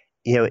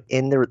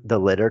in the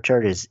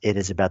literature, it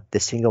is about the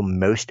single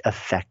most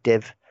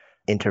effective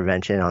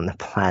intervention on the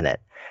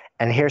planet.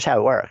 And here's how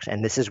it works.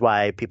 And this is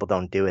why people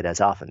don't do it as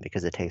often,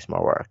 because it takes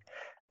more work.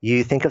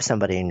 You think of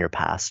somebody in your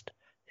past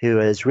who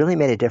has really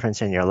made a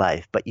difference in your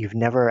life, but you've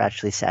never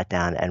actually sat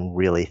down and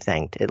really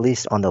thanked, at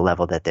least on the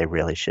level that they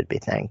really should be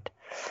thanked.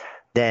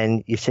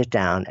 Then you sit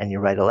down and you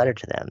write a letter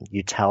to them.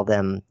 You tell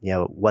them,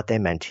 what they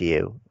meant to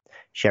you,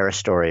 share a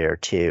story or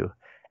 2,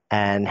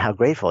 and how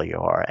grateful you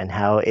are, and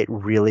how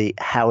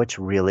it's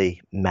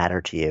really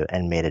mattered to you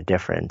and made a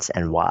difference,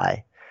 and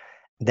why.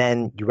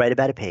 Then you write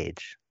about a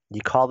page.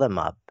 You call them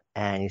up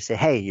and you say,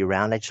 hey, you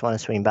around? I just want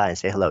to swing by and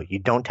say hello. You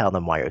don't tell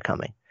them why you're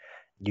coming.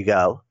 You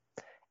go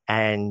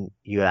and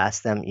you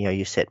ask them,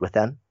 you sit with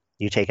them,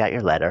 you take out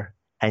your letter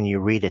and you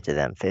read it to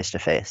them face to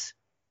face.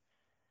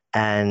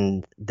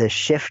 And the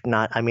shift,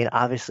 not, I mean,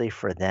 obviously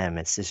for them,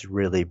 it's this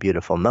really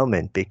beautiful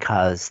moment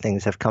because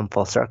things have come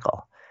full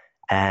circle.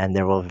 And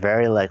there will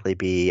very likely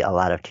be a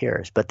lot of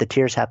tears. But the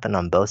tears happen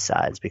on both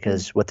sides Mm.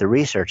 because what the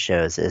research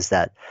shows is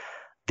that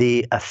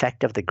the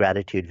effect of the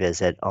gratitude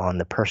visit on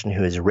the person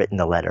who has written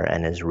the letter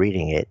and is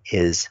reading it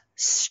is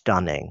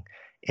stunning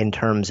in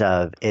terms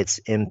of its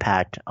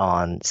impact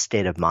on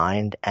state of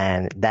mind.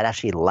 And that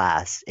actually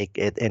lasts,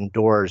 it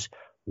endures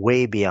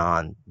way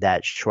beyond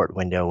that short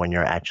window when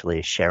you're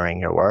actually sharing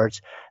your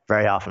words,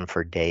 very often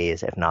for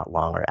days, if not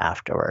longer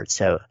afterwards.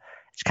 So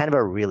it's kind of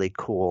a really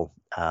cool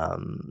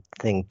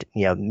thing,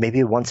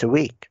 maybe once a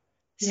week.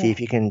 See Yeah. if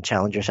you can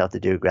challenge yourself to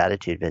do a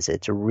gratitude visit.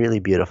 It's a really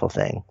beautiful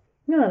thing.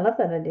 No, I love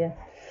that idea.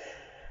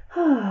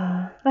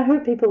 I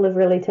hope people have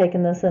really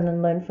taken this in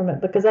and learned from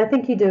it because I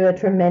think you do a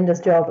tremendous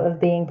job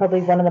of being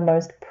probably one of the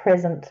most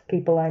present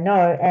people I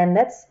know, and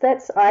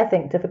that's I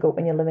think difficult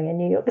when you're living in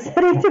New York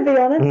City, to be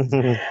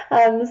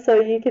honest. So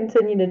you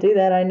continue to do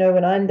that. I know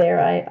when I'm there,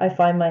 I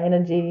find my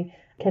energy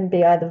can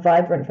be either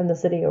vibrant from the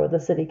city or the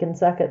city can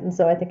suck it, and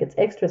so I think it's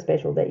extra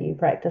special that you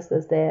practice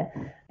this there,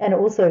 and it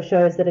also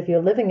shows that if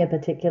you're living a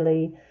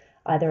particularly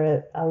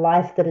either a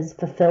life that is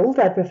fulfilled,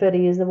 I prefer to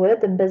use the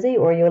word, than busy,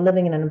 or you're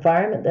living in an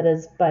environment that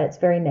is by its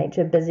very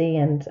nature busy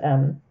and,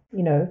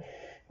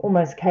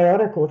 almost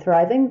chaotic or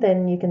thriving,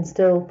 then you can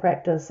still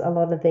practice a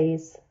lot of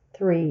these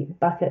three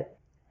bucket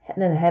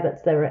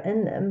habits that are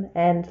in them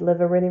and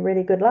live a really,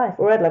 really good life.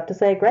 Or I'd love to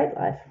say a great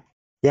life.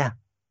 Yeah.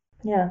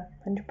 Yeah,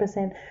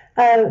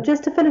 100%.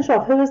 Just to finish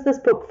off, who is this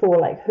book for?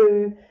 Like,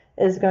 who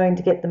is going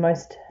to get the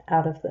most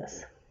out of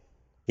this?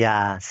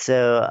 Yeah,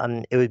 so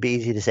it would be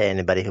easy to say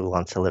anybody who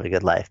wants to live a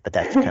good life, but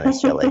that's kind of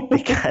silly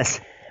because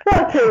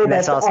Well, clearly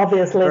that's that's also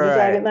obviously the right.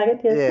 target market,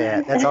 yes.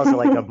 Yeah, that's also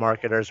like a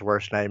marketer's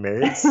worst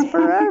nightmare. It's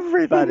for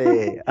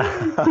everybody. It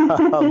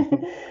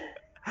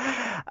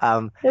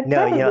No,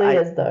 probably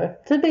is, though.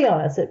 To be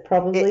honest, it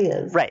probably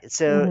is. right.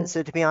 So, Hmm.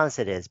 so to be honest,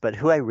 it is. But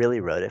who I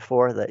really wrote it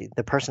for,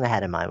 the person I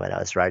had in mind when I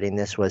was writing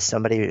this was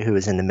somebody who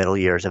was in the middle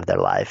years of their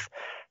life,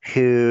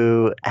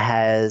 who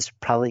has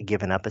probably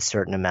given up a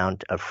certain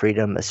amount of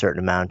freedom, a certain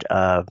amount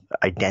of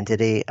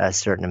identity, a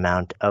certain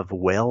amount of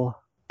will,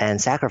 and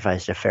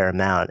sacrificed a fair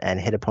amount, and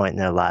hit a point in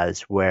their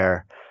lives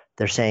where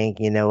they're saying,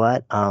 you know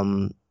what,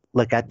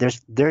 look,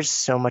 there's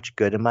so much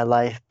good in my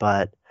life,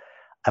 but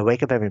I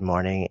wake up every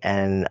morning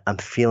and I'm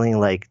feeling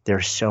like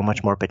there's so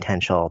much more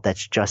potential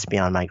that's just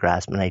beyond my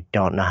grasp and I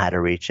don't know how to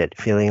reach it.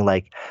 Feeling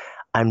like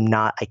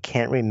I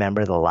can't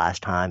remember the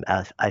last time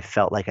I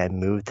felt like I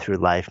moved through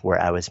life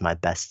where I was my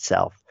best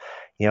self.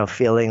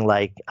 Feeling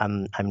like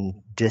I'm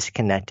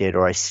disconnected,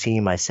 or I see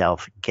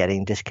myself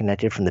getting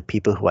disconnected from the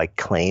people who I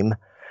claim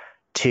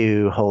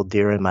to hold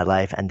dear in my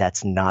life, and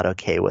that's not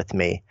okay with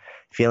me.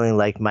 Feeling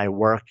like my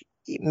work,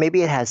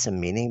 maybe it has some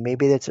meaning,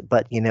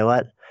 but you know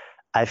what?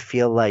 I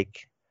feel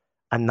like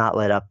I'm not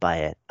lit up by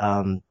it.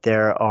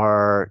 There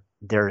are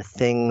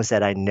things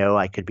that I know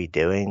I could be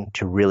doing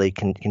to really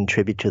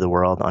contribute to the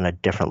world on a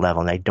different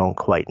level, and I don't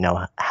quite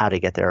know how to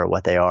get there or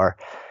what they are.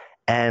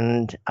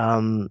 And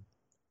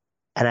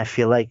I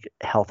feel like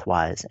health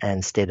wise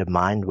and state of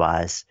mind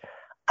wise,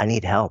 I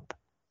need help.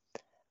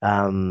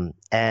 And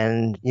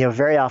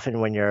very often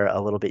when you're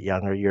a little bit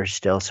younger, you're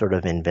still sort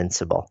of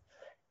invincible.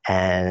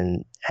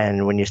 And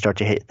when you start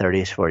to hit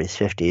 30s, 40s,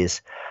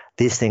 50s,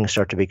 these things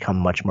start to become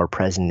much more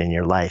present in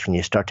your life, and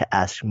you start to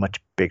ask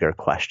much bigger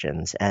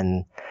questions.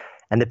 And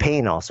the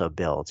pain also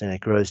builds, and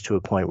it grows to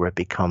a point where it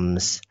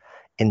becomes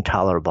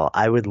intolerable.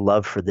 I would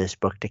love for this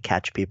book to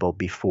catch people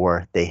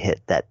before they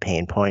hit that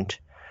pain point,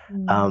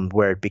 Mm.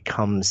 where it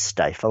becomes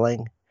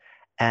stifling,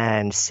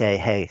 and say,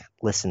 hey,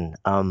 listen,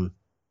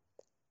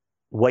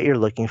 what you're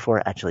looking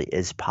for actually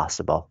is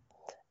possible.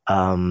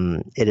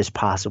 It is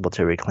possible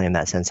to reclaim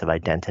that sense of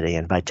identity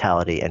and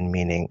vitality and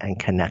meaning and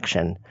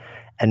connection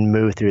and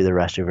move through the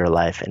rest of your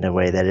life in a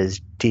way that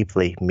is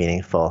deeply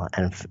meaningful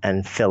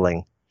and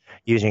filling,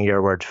 using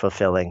your word,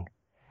 fulfilling.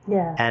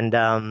 Yeah.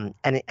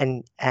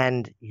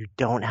 And you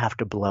don't have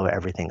to blow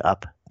everything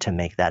up to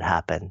make that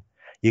happen.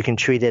 You can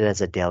treat it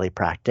as a daily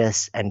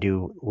practice and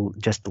do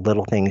just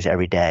little things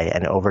every day,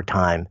 and over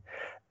time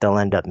they'll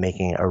end up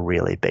making a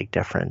really big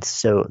difference.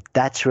 So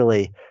that's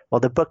really, well,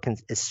 the book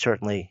is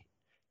certainly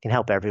can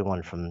help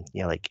everyone from,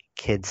 like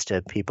kids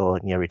to people,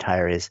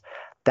 retirees.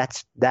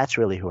 That's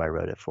really who I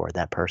wrote it for,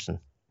 that person.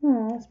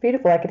 That's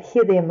beautiful. I could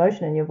hear the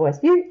emotion in your voice.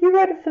 You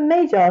wrote it for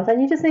me, Jonathan.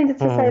 You just needed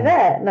to say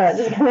that. No,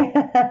 just kidding.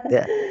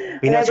 Yeah.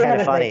 It's Maybe I kind of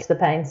haven't funny. reached the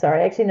pain.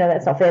 Sorry. Actually, no,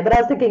 that's not fair. But I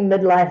was thinking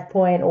midlife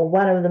point or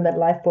one of the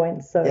midlife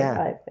points. So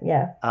Yeah.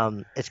 yeah.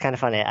 It's kind of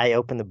funny. I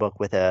opened the book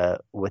with a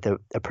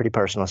pretty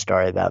personal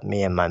story about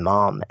me and my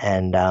mom, Oh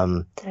and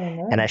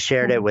I no.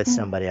 shared it with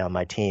somebody on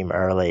my team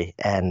early,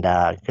 and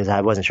because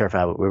I wasn't sure if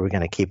we were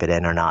going to keep it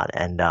in or not,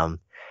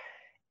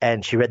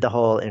 and she read the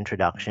whole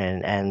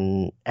introduction,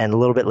 and a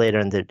little bit later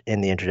in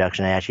the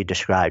introduction, I actually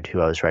described who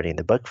I was writing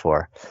the book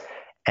for,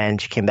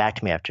 and she came back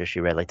to me after she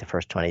read like the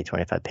first 20,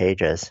 25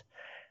 pages,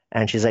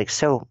 and she's like,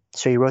 so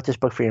you wrote this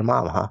book for your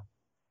mom, huh?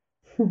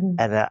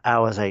 And I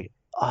was like,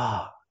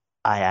 oh,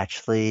 I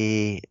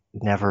actually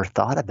never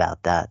thought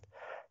about that.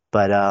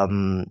 But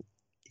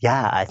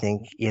yeah, I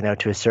think,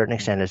 to a certain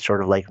extent, it's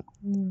sort of like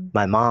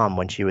my mom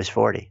when she was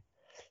 40.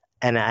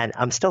 And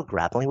I'm still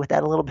grappling with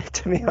that a little bit,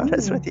 to be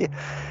honest with you.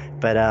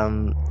 But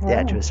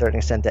yeah, to Wow. a certain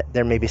extent, that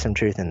there may be some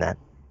truth in that.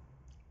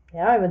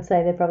 Yeah, I would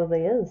say there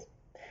probably is.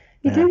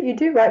 Yeah. You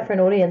do write for an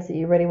audience that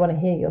you really want to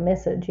hear your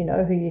message,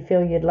 who you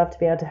feel you'd love to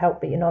be able to help,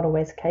 but you're not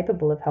always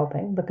capable of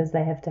helping because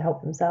they have to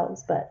help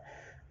themselves, but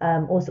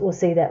or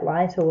see that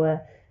light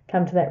or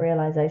come to that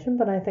realization.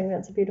 But I think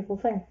that's a beautiful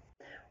thing.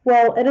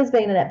 Well, it has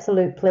been an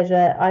absolute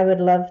pleasure. I would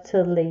love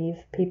to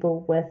leave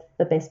people with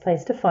the best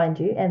place to find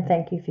you, and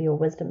thank you for your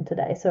wisdom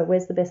today. So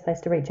where's the best place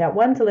to reach out?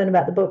 One, to learn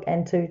about the book,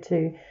 and two,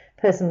 to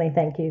personally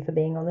thank you for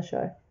being on the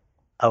show.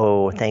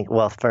 Oh,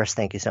 first,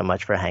 thank you so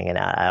much for hanging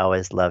out. I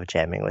always love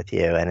jamming with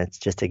you, and it's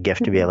just a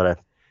gift to be able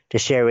to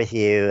share with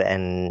you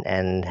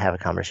and have a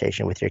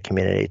conversation with your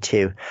community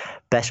too.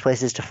 Best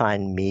places to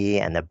find me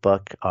and the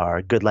book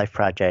are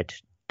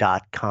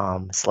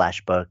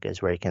goodlifeproject.com/book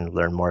is where you can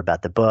learn more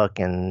about the book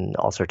and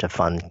all sorts of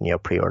fun,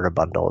 pre-order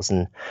bundles.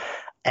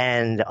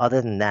 And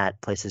other than that,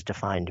 places to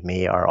find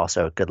me are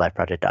also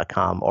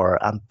goodlifeproject.com,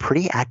 or I'm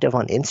pretty active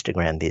on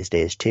Instagram these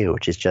days too,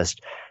 which is just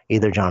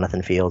either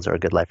Jonathan Fields or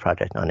Good Life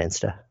Project on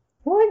Insta.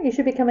 Well, you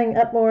should be coming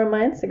up more on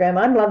my Instagram.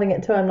 I'm loving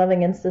it too. I'm loving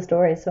Insta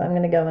stories, so I'm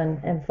going to go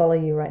and follow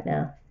you right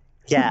now.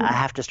 Yeah, I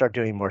have to start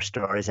doing more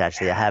stories.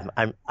 Actually,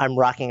 I'm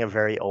rocking a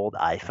very old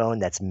iPhone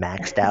that's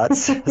maxed out.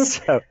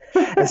 So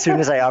as soon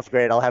as I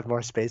upgrade, I'll have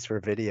more space for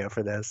video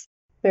for this.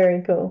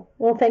 Very cool.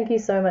 Well, thank you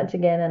so much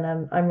again,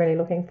 and I'm really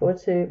looking forward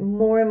to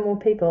more and more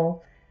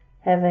people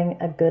having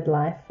a good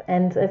life,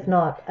 and if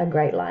not, a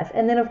great life,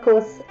 and then of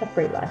course a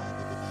free life.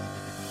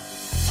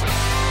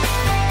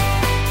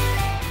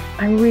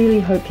 I really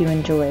hope you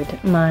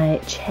enjoyed my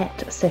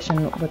chat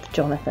session with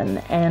Jonathan,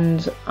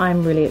 and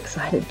I'm really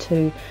excited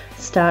to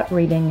start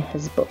reading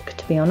his book.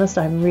 To be honest,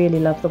 I really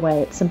love the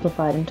way it's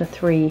simplified into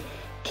 3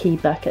 key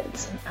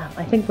buckets.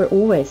 I think we're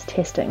always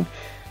testing,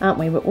 aren't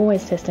we? We're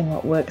always testing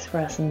what works for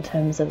us in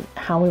terms of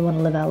how we want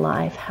to live our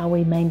life, how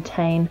we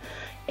maintain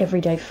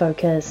everyday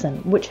focus,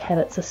 and which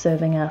habits are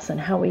serving us, and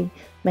how we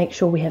make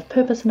sure we have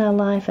purpose in our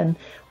life, and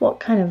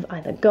what kind of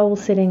either goal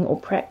setting or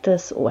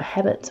practice or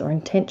habits or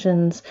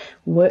intentions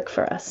work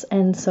for us.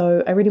 And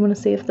so I really want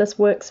to see if this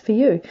works for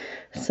you.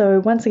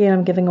 So once again,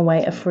 I'm giving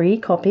away a free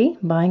copy,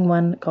 buying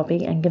 1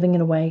 copy and giving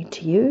it away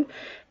to you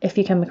if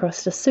you come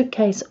across to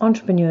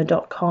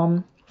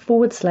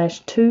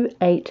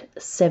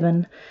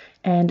suitcaseentrepreneur.com/287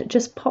 and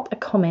just pop a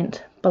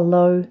comment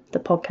below the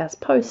podcast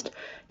post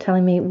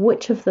telling me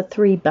which of the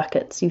 3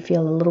 buckets you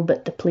feel a little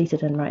bit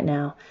depleted in right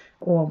now,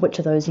 or which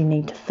of those you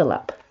need to fill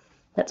up.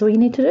 That's all you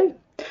need to do.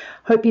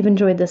 Hope you've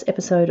enjoyed this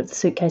episode of The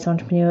Suitcase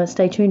Entrepreneur.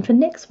 Stay tuned for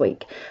next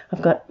week.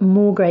 I've got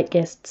more great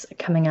guests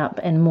coming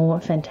up and more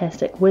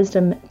fantastic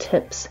wisdom,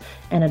 tips,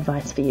 and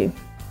advice for you.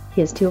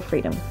 Here's to your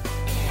freedom.